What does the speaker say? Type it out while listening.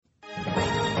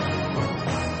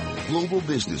Global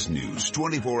business news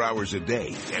 24 hours a day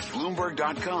at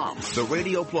Bloomberg.com, the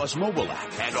Radio Plus mobile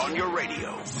app, and on your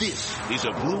radio. This is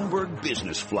a Bloomberg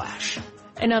Business Flash.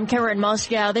 And I'm Karen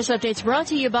Moscow. This update's brought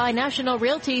to you by National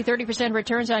Realty, 30%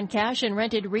 returns on cash and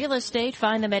rented real estate.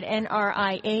 Find them at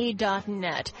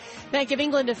nria.net. Bank of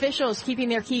England officials keeping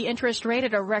their key interest rate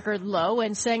at a record low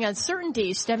and saying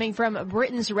uncertainty stemming from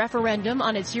Britain's referendum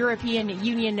on its European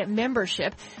Union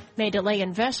membership may delay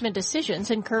investment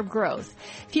decisions and curb growth.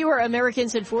 Fewer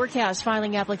Americans in forecast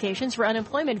filing applications for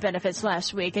unemployment benefits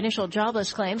last week. Initial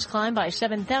jobless claims climbed by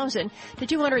 7,000 to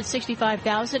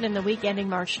 265,000 in the week ending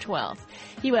March 12th.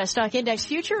 U.S. stock index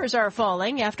futures are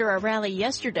falling after a rally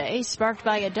yesterday sparked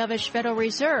by a dovish Federal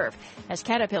Reserve, as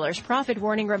Caterpillar's profit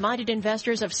warning reminded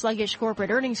investors of sluggish corporate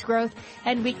earnings growth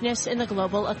and weakness in the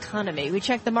global economy. We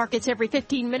check the markets every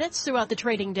 15 minutes throughout the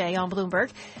trading day on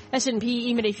Bloomberg. S&P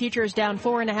E-mini futures down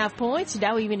 4.5 points.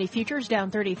 Dow E-mini futures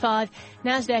down 35.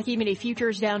 NASDAQ E-mini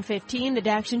futures down 15. The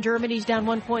DAX in Germany's down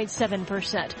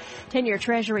 1.7%. 10-year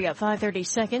Treasury up 5/30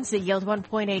 seconds. The yield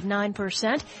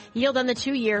 1.89%. Yield on the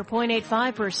 2-year 0.85%.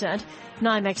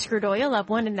 NYMEX crude oil up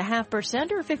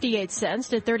 1.5% or 58 cents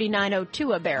to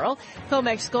 $39.02 a barrel.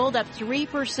 COMEX gold up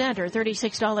 3% or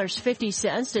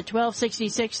 $36.50 to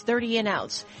 $12.6630 an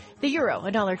ounce. The euro,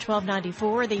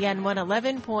 $1.1294, the yen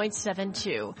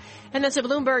 111.72. And that's a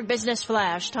Bloomberg Business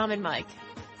Flash. Tom and Mike.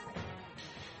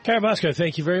 Karen Moscow,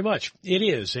 thank you very much. It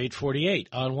is 8:48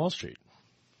 on Wall Street.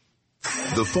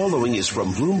 The following is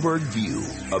from Bloomberg View.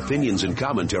 Opinions and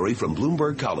commentary from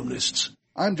Bloomberg columnists.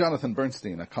 I'm Jonathan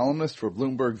Bernstein, a columnist for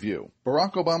Bloomberg View.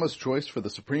 Barack Obama's choice for the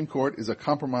Supreme Court is a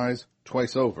compromise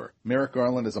twice over. Merrick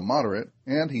Garland is a moderate,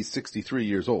 and he's 63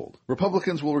 years old.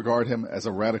 Republicans will regard him as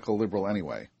a radical liberal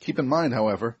anyway. Keep in mind,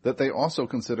 however, that they also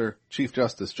consider Chief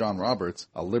Justice John Roberts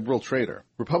a liberal traitor.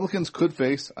 Republicans could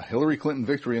face a Hillary Clinton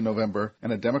victory in November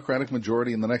and a Democratic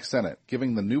majority in the next Senate,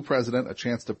 giving the new president a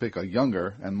chance to pick a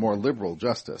younger and more liberal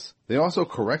justice. They also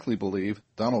correctly believe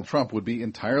Donald Trump would be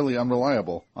entirely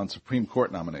unreliable on Supreme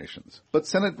Court nominations. But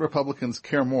Senate Republicans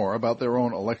care more about their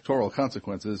own electoral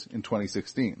consequences in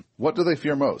 2016. What do they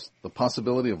fear most? The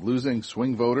possibility of losing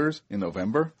swing voters in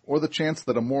November, or the chance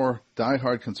that a more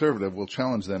diehard conservative will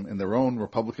challenge them in their own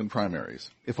Republican primaries?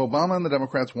 If Obama and the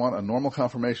Democrats want a normal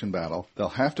confirmation battle, they'll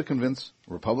have to convince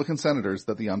Republican senators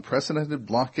that the unprecedented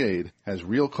blockade has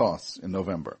real costs in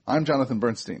November. I'm Jonathan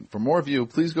Bernstein. For more View,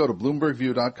 please go to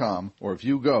BloombergView.com or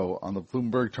View Go on the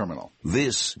Bloomberg terminal.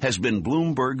 This has been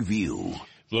Bloomberg View.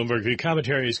 Bloomberg View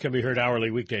commentaries can be heard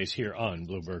hourly weekdays here on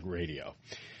Bloomberg Radio.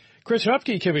 Chris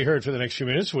Rupkey can be heard for the next few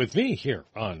minutes with me here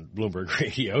on Bloomberg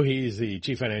Radio. He's the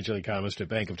chief financial economist at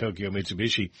Bank of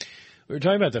Tokyo-Mitsubishi. We were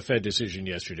talking about the Fed decision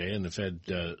yesterday and the Fed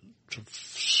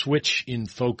switch in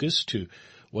focus to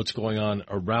what's going on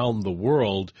around the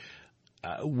world.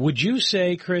 Would you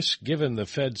say, Chris, given the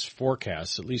Fed's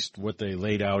forecasts, at least what they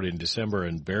laid out in December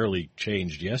and barely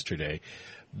changed yesterday,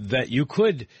 that you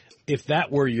could, if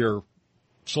that were your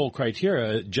sole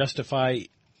criteria, justify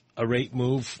a rate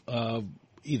move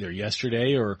either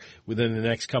yesterday or within the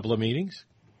next couple of meetings?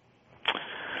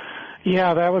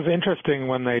 Yeah, that was interesting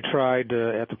when they tried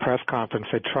at the press conference,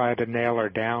 they tried to nail her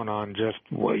down on just,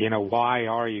 why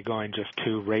are you going just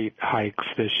 2 rate hikes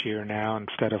this year now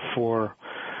instead of 4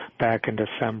 back in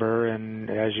December? And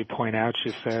as you point out,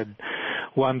 she said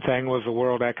one thing was the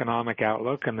world economic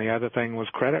outlook and the other thing was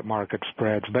credit market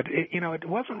spreads. But,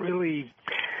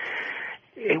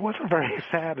 it wasn't very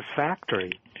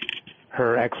satisfactory,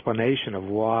 her explanation of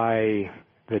why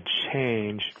the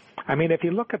change. I mean, if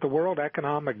you look at the world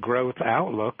economic growth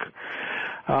outlook,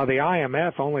 the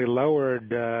IMF only lowered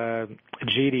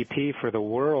GDP for the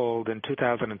world in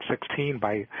 2016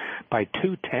 by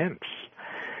 0.2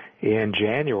 in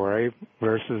January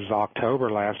versus October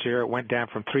last year. It went down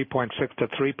from 3.6 to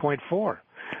 3.4.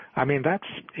 I mean, that's,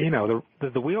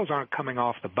 the wheels aren't coming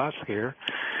off the bus here.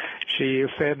 She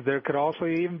said there could also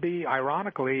even be,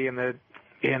 ironically, in the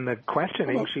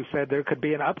questioning, she said there could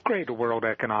be an upgrade to world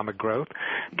economic growth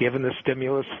given the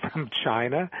stimulus from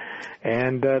China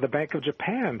and the Bank of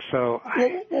Japan. So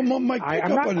Mike, pick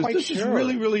I'm up not on quite this. This sure. is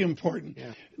really, really important.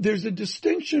 Yeah. There's a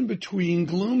distinction between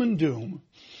gloom and doom,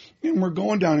 and we're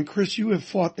going down, and Chris, you have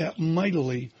fought that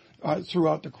mightily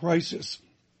throughout the crisis,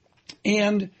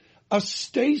 and a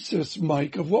stasis,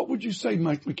 Mike, of what would you say,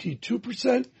 Mike McKee,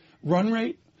 2% run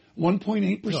rate,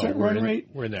 1.8% run rate,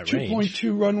 we're in that range.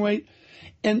 2.2 run rate.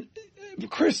 And,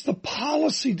 Chris, the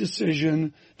policy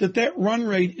decision that run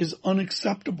rate is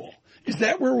unacceptable. Is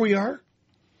that where we are?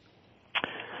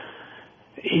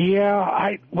 Yeah,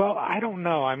 I don't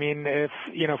know. I mean, if,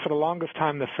 for the longest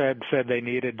time the Fed said they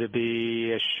needed to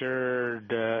be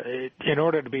assured, in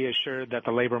order to be assured that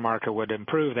the labor market would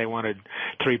improve, they wanted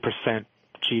 3%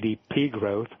 GDP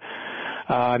growth.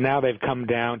 Now they've come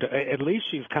down to, at least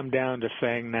she's come down to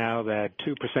saying now that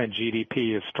 2%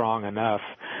 GDP is strong enough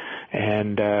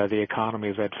and the economy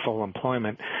is at full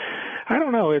employment. I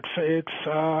don't know. It's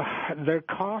their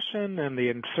caution and the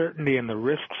uncertainty and the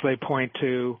risks they point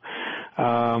to.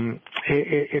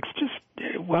 It's just,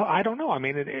 well, I don't know. I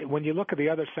mean, when you look at the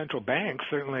other central banks,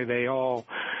 certainly they all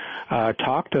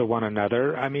talk to one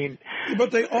another. I mean,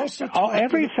 but they also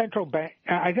every central bank.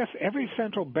 I guess every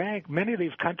central bank. Many of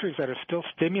these countries that are still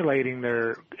stimulating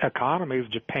their economies,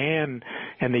 Japan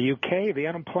and the UK, the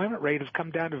unemployment rate has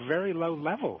come down to very low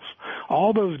levels.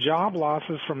 All those job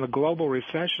losses from the global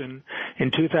recession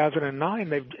in 2009,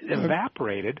 they've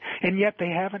evaporated, and yet they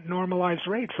haven't normalized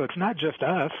rates. So it's not just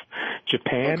us.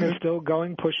 Japan is still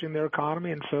pushing their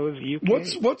economy, and so is the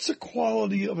UK. What's the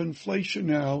quality of inflation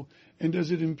now, and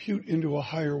does it impute into a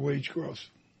higher wage growth?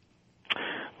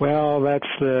 Well,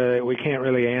 we can't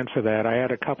really answer that. I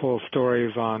had a couple of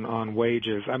stories on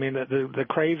wages. I mean, the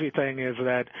crazy thing is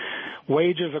that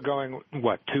wages are going,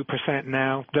 2%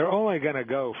 now? They're only going to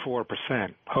go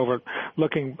 4%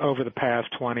 looking over the past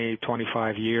 20,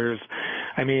 25 years.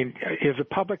 I mean, is the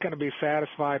public going to be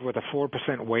satisfied with a 4%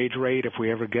 wage rate if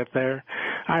we ever get there?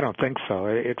 I don't think so.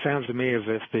 It sounds to me as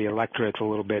if the electorate's a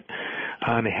little bit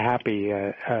unhappy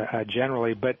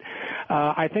generally. But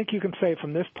I think you can say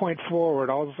from this point forward,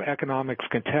 all economics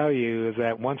can tell you is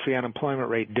that once the unemployment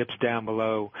rate dips down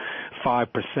below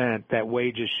 5%, that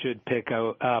wages should pick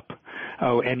up.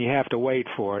 And you have to wait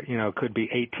for it. It could be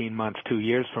 18 months, 2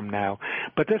 years from now.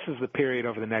 But this is the period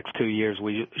over the next 2 years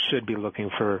we should be looking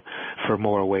for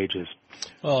more wages.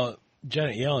 Well,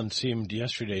 Janet Yellen seemed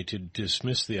yesterday to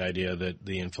dismiss the idea that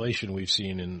the inflation we've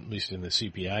seen, at least in the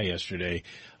CPI yesterday,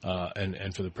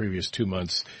 and for the previous 2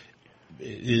 months,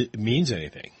 it means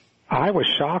anything. I was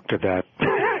shocked at that.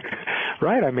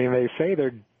 Right. I mean, they say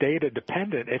they're data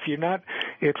dependent. If you're not,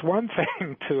 it's one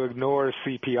thing to ignore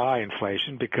CPI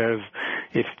inflation because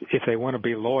if they want to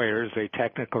be lawyers, they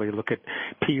technically look at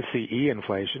PCE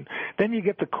inflation. Then you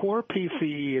get the core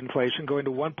PCE inflation going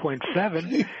to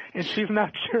 1.7, and she's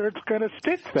not sure it's going to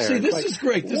stick there. See, this is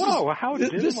great. How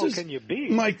dismal can you be?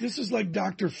 Mike, this is like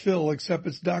Dr. Phil, except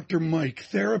it's Dr. Mike.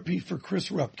 Therapy for Chris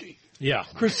Rupkey. Yeah.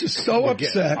 Chris is so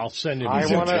upset. I'll send him. I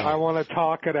want to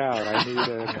talk it out. I need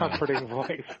a comforting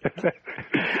voice.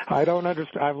 I don't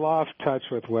understand. I've lost touch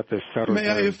with what this Federal Reserve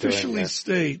is doing. May I officially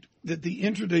state that the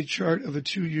intraday chart of the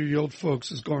 2-year yield, folks,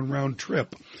 has gone round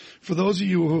trip. For those of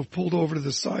you who have pulled over to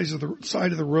the side of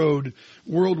the road,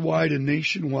 worldwide and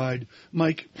nationwide,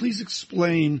 Mike, please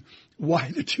explain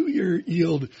why the 2-year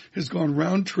yield has gone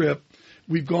round trip.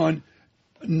 We've gone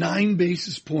 9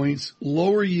 basis points,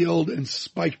 lower yield, and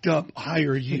spiked up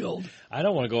higher yield. I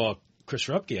don't want to go all Chris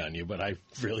Rupkey on you, but I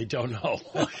really don't know.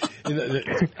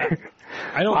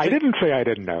 I didn't say I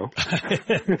didn't know.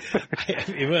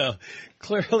 Well,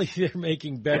 clearly they're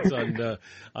making bets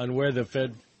on where the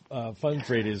Fed funds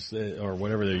rate is, or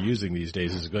whatever they're using these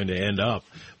days, is going to end up.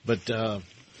 But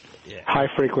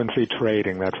high-frequency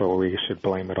trading, that's what we should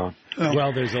blame it on.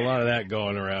 Well, there's a lot of that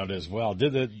going around as well. Do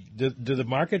the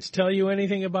markets tell you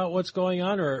anything about what's going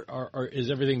on, or is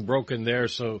everything broken there,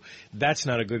 so that's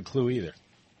not a good clue either?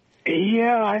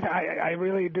 Yeah, I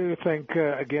really do think,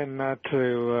 again, not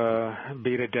to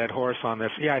beat a dead horse on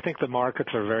this. Yeah, I think the markets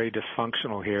are very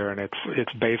dysfunctional here, and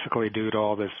it's basically due to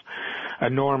all this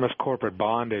enormous corporate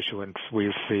bond issuance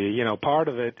we see. Part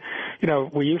of it,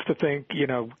 we used to think,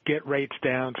 get rates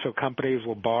down so companies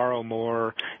will borrow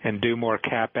more and do more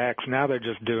CapEx. Now they're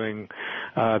just doing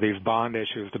these bond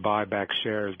issues to buy back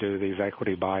shares, do these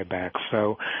equity buybacks.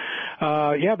 So,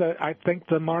 I think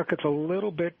the market's a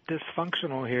little bit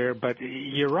dysfunctional here. But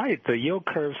you're right, the yield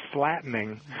curve's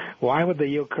flattening. Why would the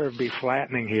yield curve be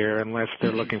flattening here unless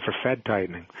they're looking for Fed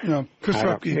tightening? Chris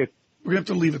Rupkey, we're going to have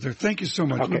to leave it there. Thank you so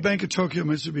much. Okay. The Bank of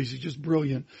Tokyo-Mitsubishi, just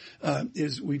brilliant,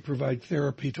 is we provide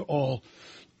therapy to all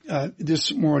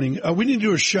this morning. We need to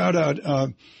do a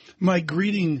shout-out, Mike,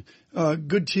 greeting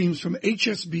good teams from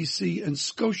HSBC and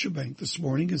Scotiabank this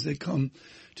morning as they come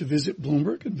to visit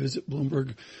Bloomberg and visit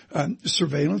Bloomberg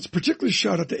Surveillance. Particularly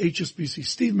shout out to HSBC.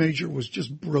 Steve Major was just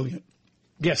brilliant.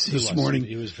 Yes, this morning.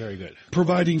 He was very good.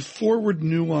 Providing forward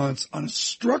nuance on a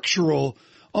structural,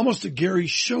 almost a Gary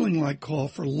Schilling-like call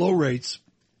for low rates,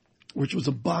 which was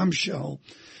a bombshell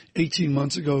 18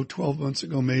 months ago, 12 months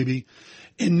ago maybe,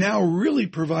 and now really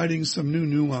providing some new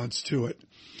nuance to it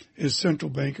as central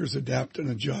bankers adapt and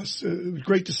adjust.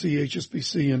 Great to see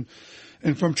HSBC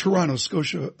And from Toronto,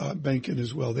 Scotia Banking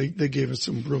as well. They gave us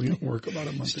some brilliant work about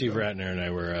a month Steve ago. Ratner and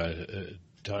I were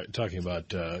talking about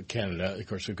Canada. Of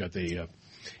course, we've got the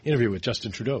interview with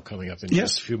Justin Trudeau coming up in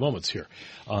just a few moments here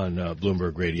on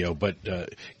Bloomberg Radio. But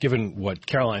given what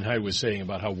Caroline Hyde was saying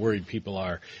about how worried people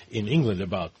are in England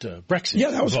about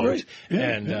Brexit, that was great.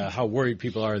 How worried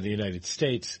people are in the United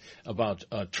States about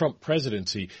Trump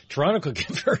presidency, Toronto could get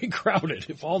very crowded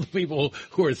if all the people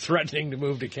who are threatening to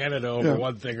move to Canada over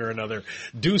one thing or another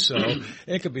do so.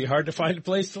 It could be hard to find a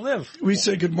place to live. We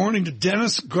say good morning to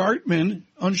Dennis Gartman,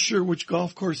 unsure which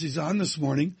golf course he's on this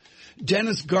morning.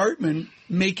 Dennis Gartman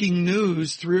making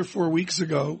news 3 or 4 weeks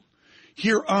ago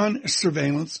here on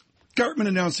Surveillance. Gartman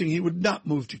announcing he would not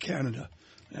move to Canada.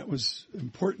 That was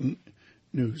important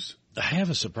news. I have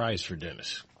a surprise for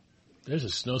Dennis. There's a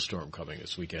snowstorm coming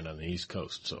this weekend on the East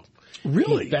Coast, so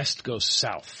really, he best go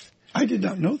south. I did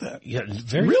not know that. Yeah,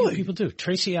 very few people do.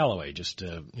 Tracy Alloway just,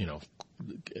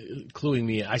 cluing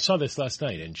me in. I saw this last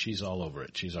night, and she's all over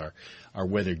it. She's our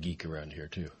weather geek around here,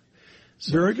 too.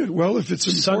 So very good. Well, if it's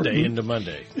important. Sunday into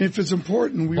Monday. If it's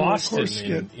important, we Boston will, of course,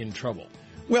 get in trouble.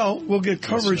 Well, we'll get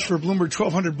coverage for Bloomberg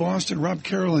 1200 Boston. Rob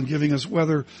Carolyn giving us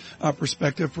weather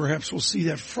perspective. Perhaps we'll see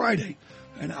that Friday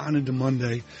and on into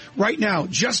Monday. Right now,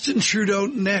 Justin Trudeau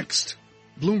next.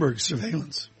 Bloomberg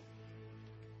Surveillance.